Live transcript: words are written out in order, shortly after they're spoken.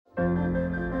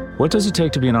What does it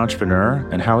take to be an entrepreneur,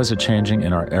 and how is it changing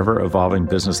in our ever-evolving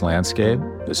business landscape?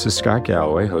 This is Scott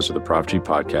Galloway, host of the Prop G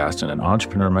podcast and an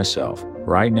entrepreneur myself.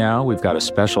 Right now, we've got a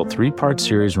special 3-part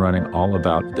series running all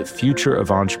about the future of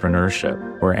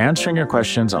entrepreneurship. We're answering your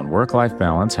questions on work-life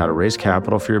balance, how to raise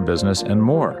capital for your business, and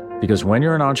more. Because when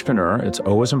you're an entrepreneur, it's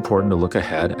always important to look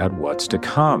ahead at what's to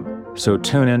come. So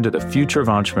tune in to the Future of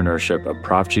Entrepreneurship, a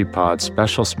Prop G Pod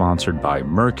special sponsored by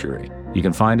Mercury. You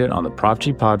can find it on the Prop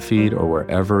G Pod feed or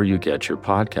wherever you get your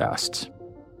podcasts.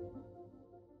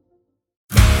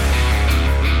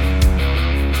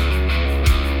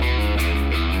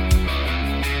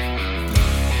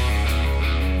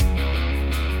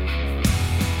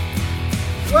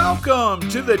 Welcome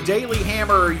to the Daily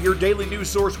Hammer, your daily news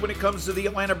source when it comes to the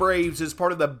Atlanta Braves as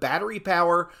part of the Battery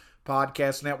Power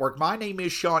Podcast Network. My name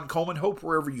is Sean Coleman. Hope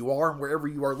wherever you are and wherever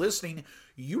you are listening,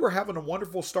 you are having a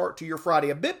wonderful start to your Friday.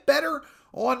 A bit better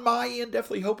on my end.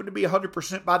 Definitely hoping to be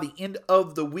 100% by the end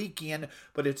of the weekend.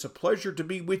 But it's a pleasure to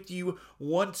be with you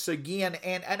once again.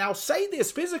 And I'll say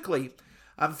this physically,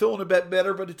 I'm feeling a bit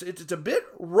better, but it's a bit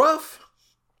rough.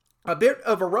 A bit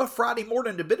of a rough Friday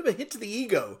morning, a bit of a hit to the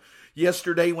ego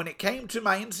yesterday when it came to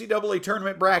my NCAA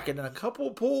tournament bracket. And a couple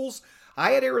of pools,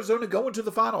 I had Arizona going to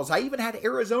the finals. I even had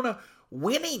Arizona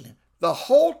winning the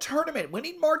whole tournament,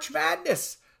 winning March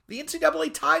Madness, the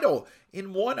NCAA title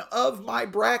in one of my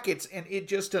brackets. And it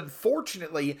just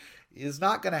unfortunately is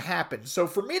not going to happen. So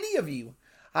for many of you,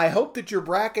 I hope that your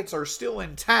brackets are still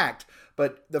intact.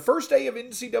 But the first day of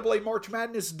NCAA March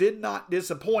Madness did not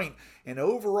disappoint. And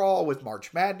overall, with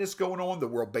March Madness going on, the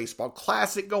World Baseball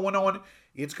Classic going on,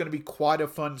 it's going to be quite a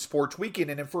fun sports weekend.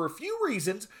 And for a few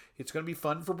reasons, it's going to be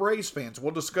fun for Braves fans.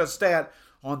 We'll discuss that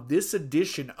on this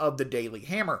edition of the Daily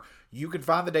Hammer. You can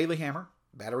find the Daily Hammer,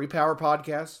 Battery Power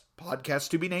Podcast, podcast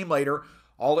to be named later,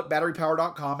 all at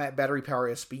batterypower.com, at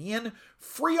batterypowerSBN.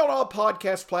 Free on all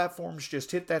podcast platforms.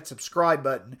 Just hit that subscribe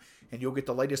button and you'll get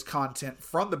the latest content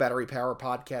from the Battery Power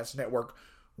Podcast Network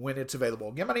when it's available.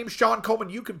 Again, my name is Sean Coleman.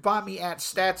 You can find me at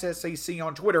StatsSAC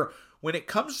on Twitter. When it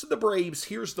comes to the Braves,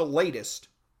 here's the latest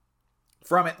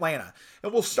from Atlanta.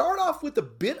 And we'll start off with a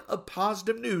bit of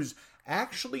positive news.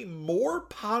 Actually, more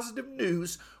positive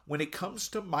news when it comes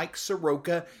to Mike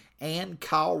Soroka and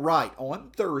Kyle Wright.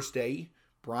 On Thursday,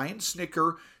 Brian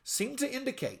Snitker seemed to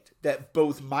indicate that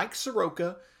both Mike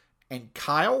Soroka and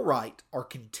Kyle Wright are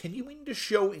continuing to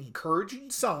show encouraging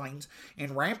signs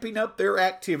and ramping up their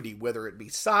activity, whether it be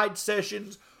side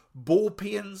sessions,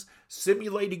 bullpens,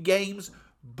 simulated games.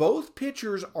 Both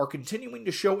pitchers are continuing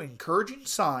to show encouraging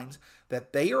signs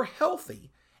that they are healthy.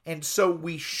 And so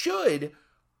we should,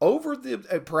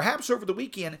 perhaps over the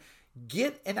weekend,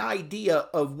 get an idea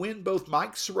of when both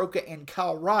Mike Soroka and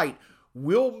Kyle Wright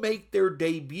will make their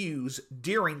debuts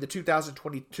during the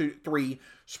 2023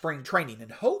 spring training.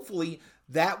 And hopefully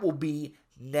that will be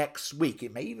next week.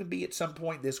 It may even be at some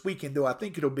point this weekend, though I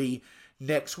think it'll be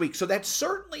next week. So that's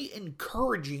certainly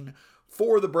encouraging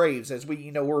for the Braves, as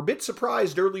we were a bit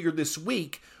surprised earlier this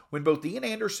week when both Ian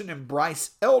Anderson and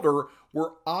Bryce Elder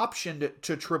were optioned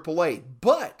to AAA.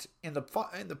 But in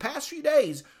the past few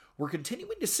days, we're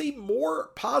continuing to see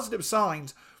more positive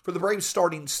signs for the Braves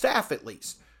starting staff at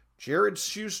least. Jared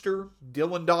Schuster,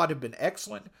 Dylan Dodd have been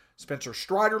excellent. Spencer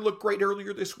Strider looked great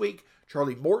earlier this week.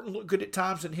 Charlie Morton looked good at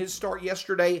times in his start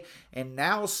yesterday. And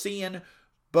now seeing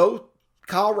both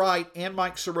Kyle Wright and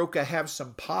Mike Soroka have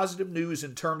some positive news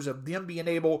in terms of them being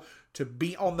able to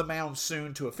be on the mound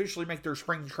soon to officially make their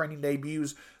spring training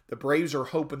debuts. The Braves are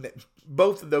hoping that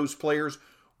both of those players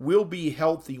will be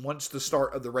healthy once the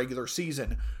start of the regular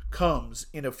season comes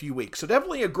in a few weeks. So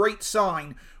definitely a great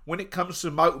sign when it comes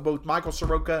to both Michael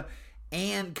Soroka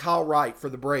and Kyle Wright for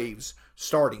the Braves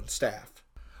starting staff.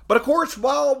 But of course,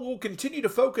 while we'll continue to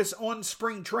focus on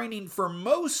spring training for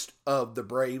most of the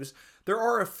Braves, there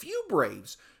are a few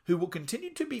Braves who will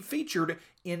continue to be featured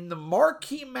in the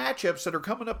marquee matchups that are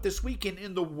coming up this weekend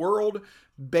in the World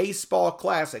Baseball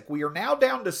Classic. We are now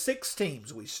down to 6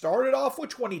 teams. We started off with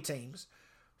 20 teams,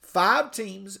 5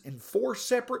 teams in 4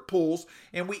 separate pools,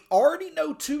 and we already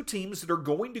know 2 teams that are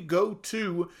going to go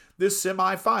to the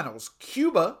semifinals.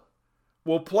 Cuba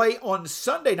will play on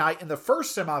Sunday night in the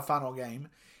first semifinal game,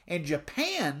 and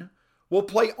Japan will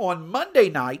play on Monday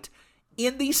night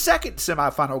in the second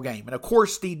semifinal game. And of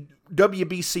course, the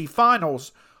WBC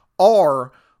finals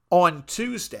are on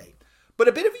Tuesday. But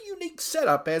a bit of a unique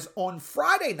setup, as on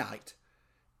Friday night,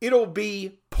 it'll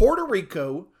be Puerto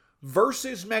Rico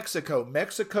versus Mexico.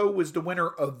 Mexico was the winner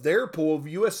of their pool, of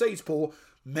USA's pool.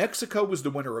 Mexico was the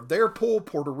winner of their pool.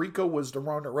 Puerto Rico was the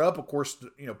runner-up. Of course,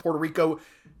 Puerto Rico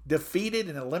defeated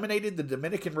and eliminated the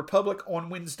Dominican Republic on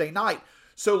Wednesday night.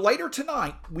 So later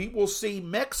tonight, we will see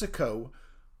Mexico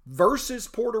versus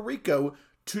Puerto Rico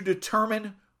to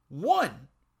determine one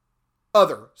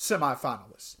other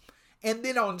semifinalist. And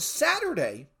then on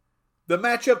Saturday, the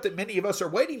matchup that many of us are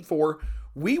waiting for,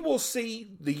 we will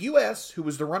see the U.S., who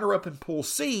was the runner-up in Pool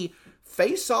C,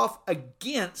 face off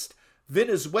against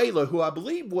Venezuela, who I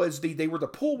believe they were the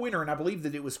pool winner, and I believe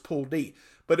that it was Pool D.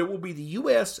 But it will be the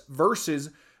U.S.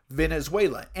 versus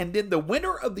Venezuela. And then the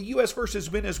winner of the U.S. versus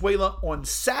Venezuela on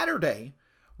Saturday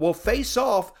will face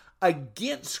off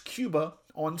against Cuba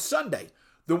on Sunday.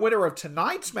 The winner of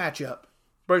tonight's matchup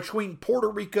between Puerto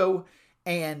Rico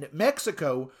and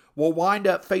Mexico will wind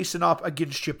up facing off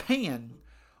against Japan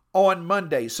on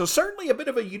Monday. So certainly a bit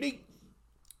of a unique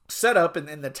setup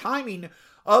in the timing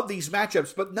of these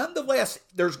matchups, but nonetheless,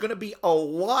 there's going to be a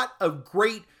lot of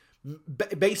great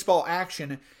baseball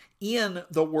action in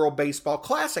the World Baseball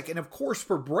Classic. And of course,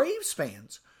 for Braves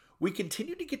fans, we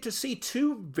continue to get to see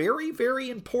two very, very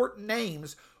important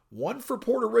names. One for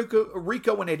Puerto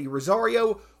Rico and Eddie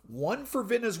Rosario, one for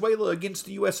Venezuela against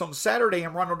the U.S. on Saturday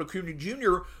and Ronald Acuna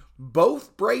Jr.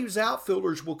 Both Braves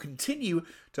outfielders will continue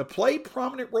to play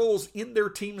prominent roles in their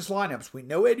team's lineups. We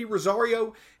know Eddie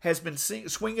Rosario has been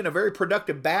swinging a very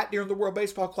productive bat during the World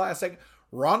Baseball Classic.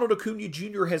 Ronald Acuna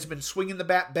Jr. has been swinging the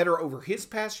bat better over his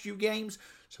past few games.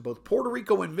 So both Puerto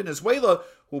Rico and Venezuela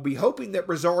will be hoping that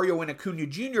Rosario and Acuna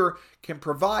Jr. can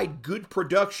provide good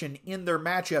production in their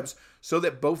matchups so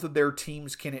that both of their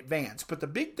teams can advance. But the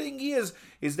big thing is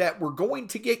that we're going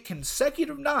to get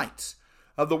consecutive nights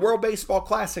of the World Baseball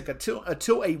Classic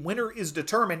until a winner is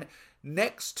determined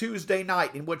next Tuesday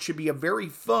night in what should be a very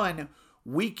fun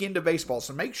weekend of baseball.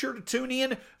 So make sure to tune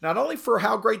in, not only for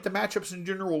how great the matchups in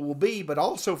general will be, but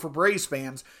also for Braves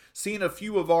fans, seeing a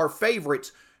few of our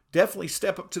favorites definitely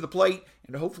step up to the plate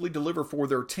and hopefully deliver for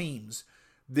their teams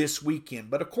this weekend.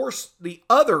 But of course, the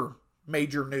other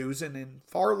major news, and in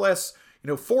far less,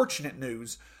 fortunate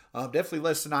news, definitely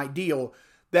less than ideal,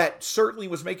 that certainly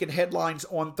was making headlines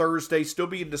on Thursday, still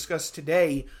being discussed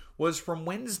today, was from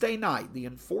Wednesday night, the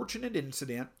unfortunate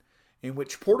incident in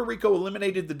which Puerto Rico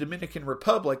eliminated the Dominican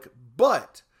Republic,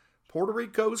 but Puerto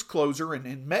Rico's closer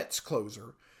and Mets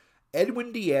closer,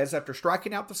 Edwin Diaz, after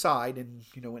striking out the side and,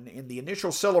 in the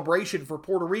initial celebration for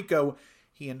Puerto Rico,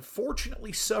 he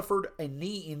unfortunately suffered a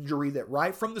knee injury that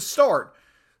right from the start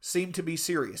seemed to be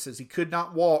serious, as he could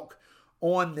not walk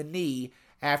on the knee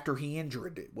after he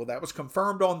injured it. Well, that was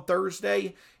confirmed on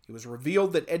Thursday. It was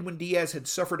revealed that Edwin Diaz had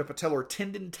suffered a patellar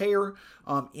tendon tear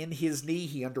in his knee.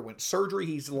 He underwent surgery.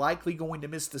 He's likely going to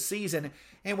miss the season.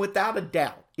 And without a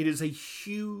doubt, it is a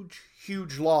huge,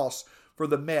 huge loss for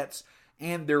the Mets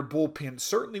and their bullpen.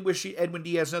 Certainly wish Edwin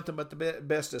Diaz nothing but the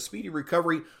best, a speedy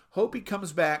recovery. Hope he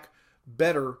comes back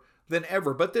better than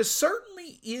ever. But this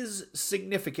certainly is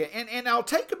significant. And I'll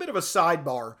take a bit of a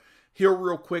sidebar here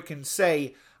real quick and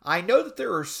say, I know that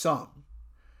there are some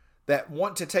that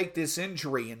want to take this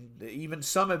injury, and even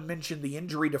some have mentioned the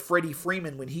injury to Freddie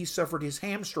Freeman when he suffered his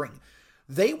hamstring.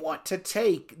 They want to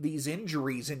take these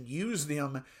injuries and use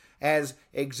them as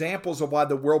examples of why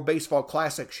the World Baseball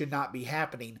Classic should not be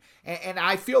happening. And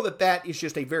I feel that is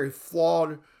just a very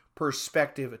flawed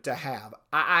perspective to have.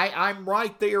 I'm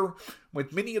right there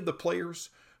with many of the players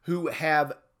who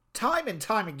have time and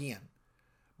time again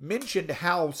mentioned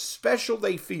how special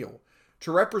they feel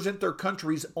to represent their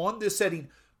countries on this setting,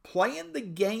 playing the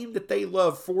game that they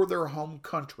love for their home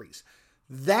countries.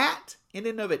 That, in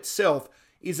and of itself,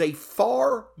 is a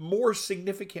far more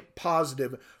significant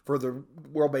positive for the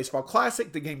World Baseball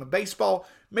Classic, the game of baseball,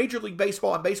 Major League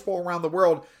Baseball, and baseball around the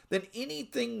world than any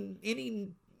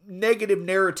negative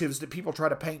narratives that people try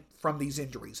to paint from these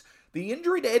injuries. The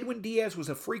injury to Edwin Diaz was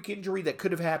a freak injury that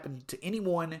could have happened to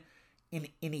anyone in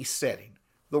any setting.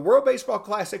 The World Baseball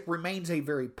Classic remains a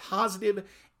very positive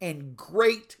and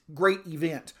great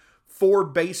event for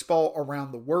baseball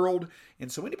around the world. And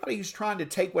so anybody who's trying to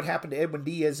take what happened to Edwin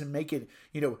Diaz and make it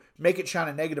shine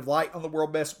a negative light on the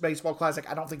World Baseball Classic,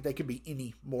 I don't think they could be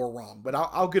any more wrong. But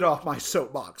I'll get off my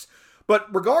soapbox. But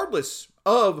regardless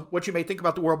of what you may think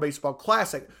about the World Baseball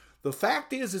Classic, the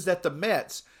fact is that the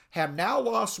Mets have now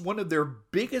lost one of their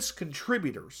biggest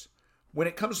contributors when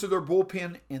it comes to their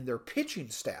bullpen and their pitching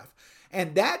staff.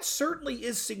 And that certainly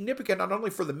is significant, not only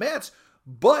for the Mets,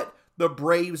 but the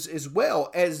Braves as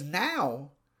well, as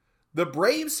now the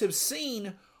Braves have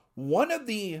seen one of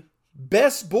the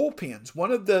best bullpens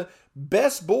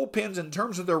in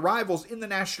terms of their rivals in the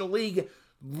National League,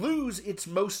 lose its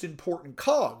most important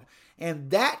cog.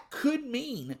 And that could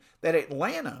mean that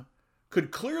Atlanta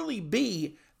could clearly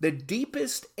be the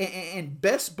deepest and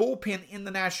best bullpen in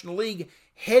the National League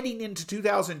heading into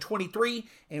 2023,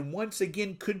 and once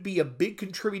again could be a big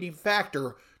contributing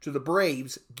factor to the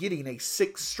Braves getting a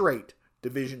 6th straight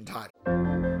division title.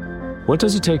 What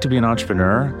does it take to be an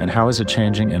entrepreneur, and how is it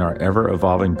changing in our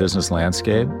ever-evolving business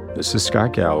landscape? This is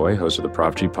Scott Galloway, host of the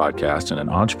Prop G podcast and an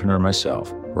entrepreneur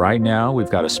myself. Right now, we've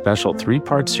got a special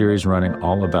 3-part series running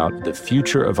all about the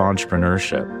future of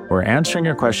entrepreneurship. We're answering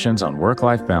your questions on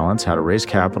work-life balance, how to raise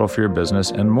capital for your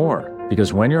business, and more.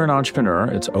 Because when you're an entrepreneur,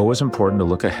 it's always important to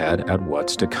look ahead at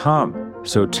what's to come.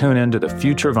 So tune in to the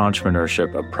Future of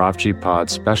Entrepreneurship, a Prop G pod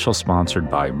special sponsored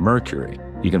by Mercury.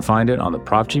 You can find it on the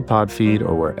Prop G Pod feed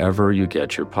or wherever you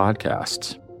get your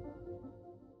podcasts.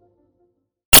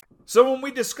 So when we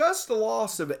discuss the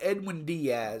loss of Edwin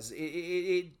Diaz,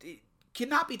 it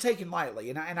cannot be taken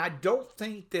lightly. And I don't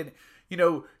think that,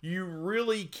 you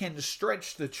really can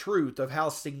stretch the truth of how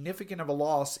significant of a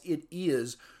loss it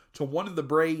is to one of the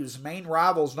Braves' main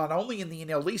rivals, not only in the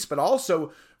NL East, but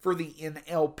also for the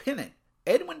NL pennant.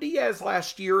 Edwin Diaz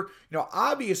last year,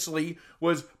 obviously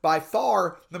was by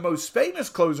far the most famous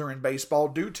closer in baseball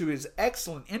due to his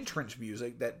excellent entrance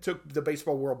music that took the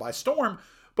baseball world by storm.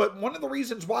 But one of the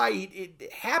reasons why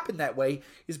it happened that way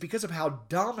is because of how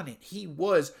dominant he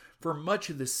was for much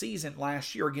of the season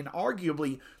last year. Again,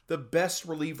 arguably the best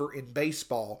reliever in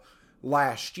baseball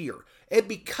last year. And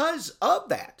because of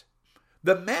that,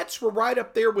 the Mets were right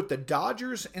up there with the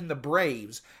Dodgers and the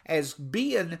Braves as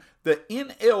being the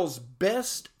NL's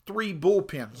best 3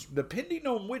 bullpens. Depending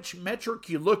on which metric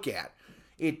you look at,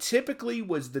 it typically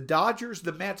was the Dodgers,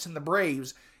 the Mets, and the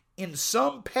Braves in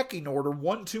some pecking order,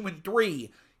 1, 2, and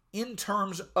 3, in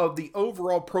terms of the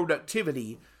overall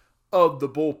productivity of the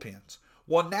bullpens.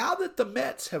 Well, now that the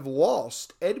Mets have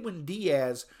lost Edwin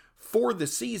Diaz for the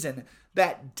season,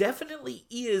 that definitely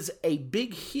is a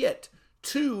big hit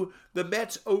to the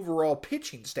Mets' overall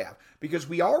pitching staff, because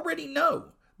we already know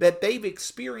that they've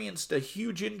experienced a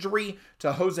huge injury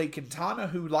to Jose Quintana,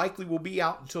 who likely will be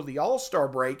out until the All-Star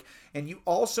break, and you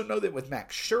also know that with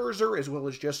Max Scherzer as well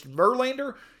as Justin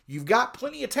Verlander, you've got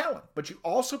plenty of talent, but you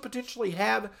also potentially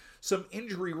have some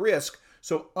injury risk.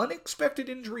 So unexpected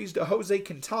injuries to Jose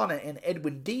Quintana and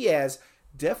Edwin Diaz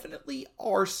definitely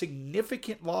are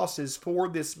significant losses for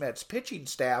this Mets pitching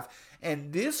staff,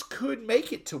 and this could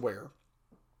make it to where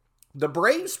the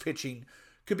Braves pitching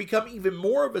could become even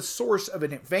more of a source of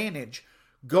an advantage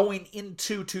going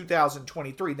into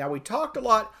 2023. Now, we talked a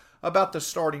lot about the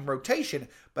starting rotation,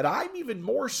 but I'm even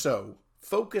more so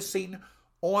focusing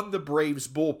on the Braves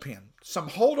bullpen. Some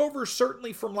holdovers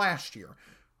certainly from last year.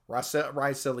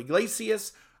 Raisel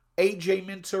Iglesias, AJ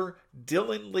Minter,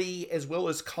 Dylan Lee, as well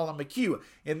as Colin McHugh.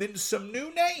 And then some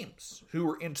new names who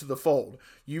are into the fold.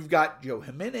 You've got Joe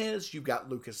Jimenez, you've got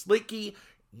Lucas Licky,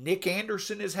 Nick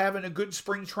Anderson is having a good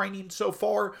spring training so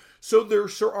far. So there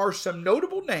are some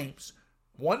notable names,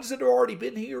 ones that have already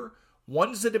been here,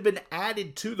 ones that have been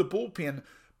added to the bullpen.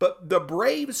 But the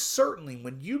Braves certainly,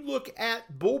 when you look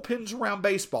at bullpens around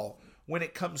baseball, when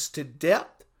it comes to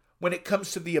depth, when it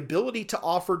comes to the ability to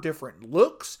offer different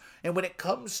looks, and when it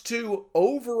comes to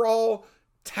overall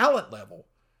talent level,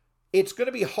 it's going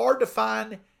to be hard to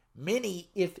find many,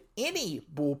 if any,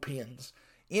 bullpens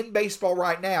in baseball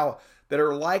right now that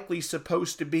are likely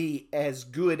supposed to be as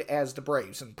good as the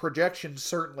Braves. And projections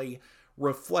certainly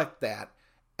reflect that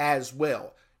as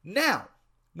well. Now,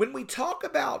 when we talk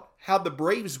about how the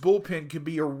Braves bullpen can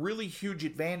be a really huge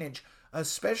advantage,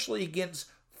 especially against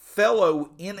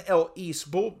fellow NL East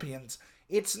bullpens,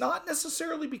 it's not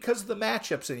necessarily because of the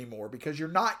matchups anymore, because you're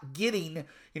not getting,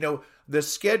 the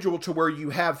schedule to where you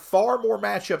have far more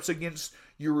matchups against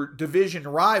your division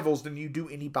rivals than you do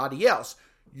anybody else.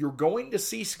 You're going to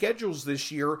see schedules this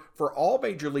year for all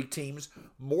major league teams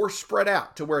more spread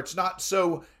out to where it's not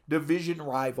so division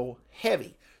rival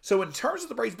heavy. So in terms of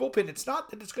the Braves bullpen, it's not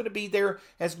that it's going to be there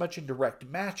as much in direct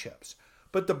matchups.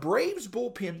 But the Braves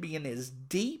bullpen being as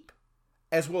deep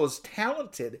as well as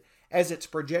talented as it's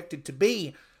projected to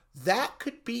be, that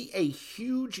could be a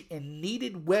huge and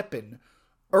needed weapon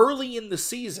early in the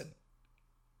season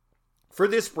for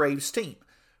this Braves team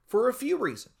for a few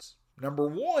reasons. Number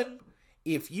one,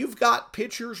 if you've got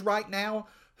pitchers right now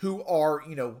who are,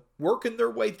 working their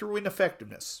way through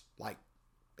ineffectiveness, like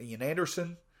Ian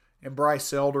Anderson and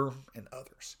Bryce Elder and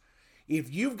others.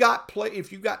 If you've got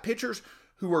pitchers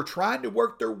who are trying to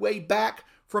work their way back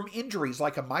from injuries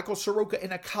like a Michael Soroka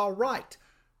and a Kyle Wright,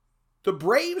 the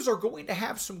Braves are going to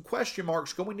have some question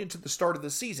marks going into the start of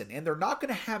the season, and they're not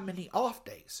going to have many off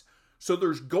days. So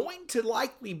there's going to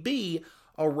likely be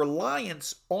a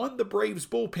reliance on the Braves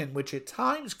bullpen, which at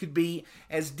times could be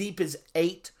as deep as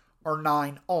 8 or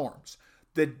 9 arms.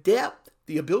 The depth,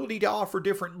 the ability to offer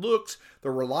different looks,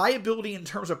 the reliability in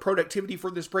terms of productivity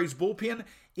for this Braves bullpen,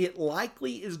 it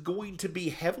likely is going to be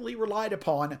heavily relied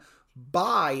upon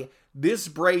by this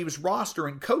Braves roster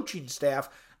and coaching staff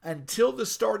until the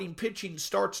starting pitching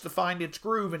starts to find its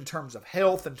groove in terms of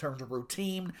health, in terms of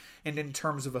routine, and in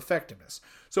terms of effectiveness.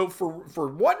 So for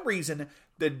one reason,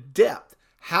 the depth,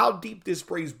 how deep this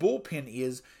Braves bullpen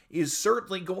is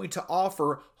certainly going to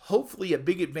offer, hopefully, a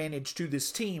big advantage to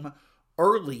this team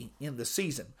early in the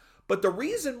season. But the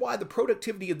reason why the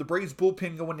productivity of the Braves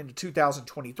bullpen going into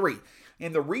 2023,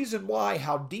 and the reason why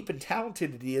how deep and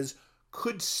talented it is,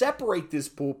 could separate this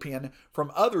bullpen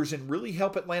from others and really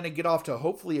help Atlanta get off to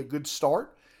hopefully a good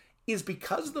start, is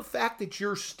because of the fact that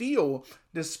you're still,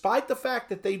 despite the fact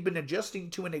that they've been adjusting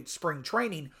to an spring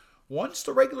training, once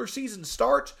the regular season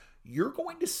starts, you're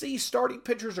going to see starting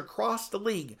pitchers across the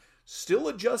league still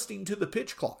adjusting to the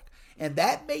pitch clock. And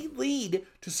that may lead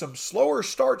to some slower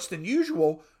starts than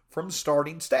usual from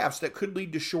starting staffs that could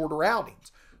lead to shorter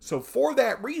outings. So for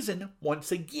that reason,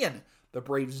 once again, the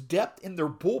Braves' depth in their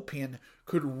bullpen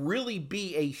could really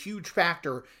be a huge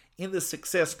factor in the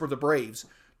success for the Braves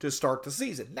to start the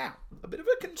season. Now, a bit of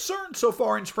a concern so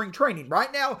far in spring training.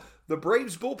 Right now, the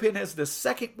Braves' bullpen has the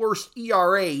second worst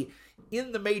ERA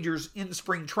in the majors in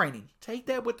spring training. Take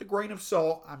that with a grain of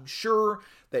salt. I'm sure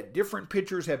that different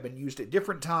pitchers have been used at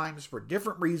different times for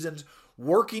different reasons,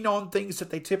 working on things that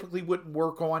they typically wouldn't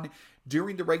work on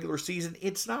during the regular season.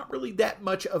 It's not really that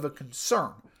much of a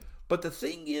concern. But the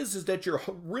thing is that you're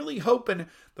really hoping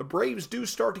the Braves do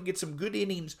start to get some good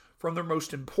innings from their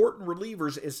most important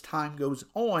relievers as time goes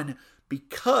on,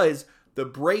 because the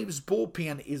Braves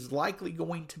bullpen is likely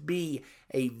going to be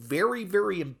a very,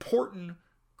 very important,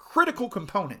 critical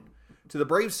component to the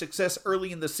Braves' success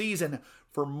early in the season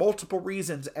for multiple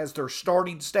reasons as their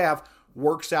starting staff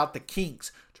works out the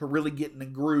kinks to really get in the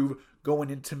groove going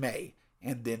into May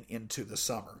and then into the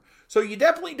summer. So you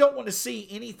definitely don't want to see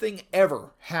anything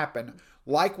ever happen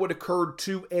like what occurred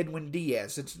to Edwin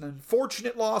Diaz. It's an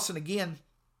unfortunate loss, and again,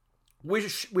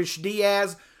 wish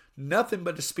Diaz nothing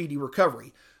but a speedy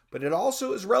recovery. But it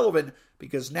also is relevant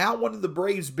because now one of the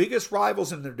Braves' biggest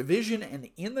rivals in their division and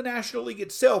in the National League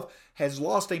itself has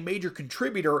lost a major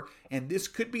contributor, and this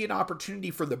could be an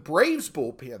opportunity for the Braves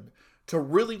bullpen to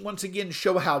really once again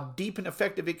show how deep and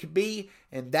effective it could be,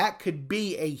 and that could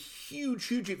be a huge,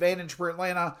 huge advantage for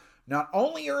Atlanta, not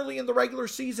only early in the regular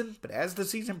season, but as the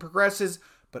season progresses,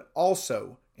 but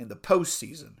also in the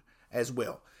postseason as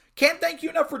well. Can't thank you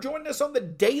enough for joining us on the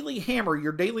Daily Hammer,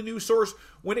 your daily news source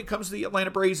when it comes to the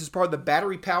Atlanta Braves as part of the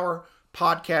Battery Power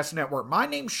Podcast Network. My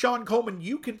name's Sean Coleman.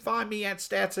 You can find me at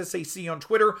StatsSAC on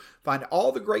Twitter. Find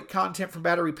all the great content from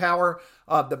Battery Power,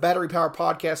 the Battery Power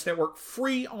Podcast Network,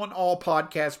 free on all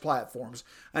podcast platforms.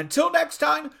 Until next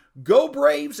time, go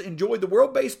Braves. Enjoy the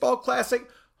World Baseball Classic.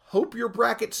 Hope your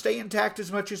brackets stay intact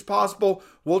as much as possible.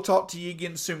 We'll talk to you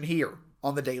again soon here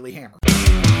on the Daily Hammer.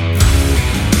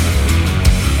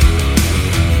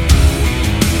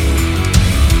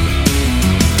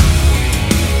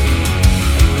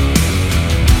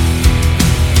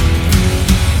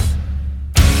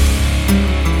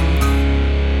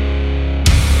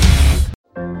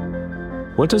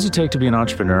 What does it take to be an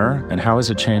entrepreneur, and how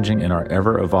is it changing in our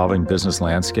ever-evolving business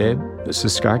landscape? This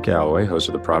is Scott Galloway, host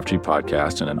of the Prop G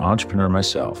podcast and an entrepreneur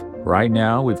myself. Right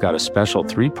now, we've got a special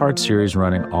 3-part series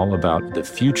running all about the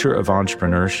future of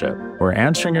entrepreneurship. We're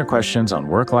answering your questions on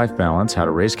work-life balance, how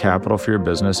to raise capital for your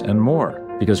business, and more.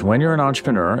 Because when you're an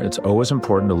entrepreneur, it's always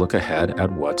important to look ahead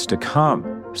at what's to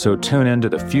come. So tune in to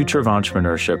the Future of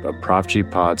Entrepreneurship, a Prop G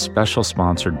pod special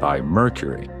sponsored by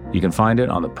Mercury. You can find it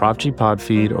on the Prop G Pod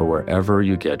feed or wherever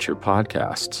you get your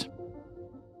podcasts.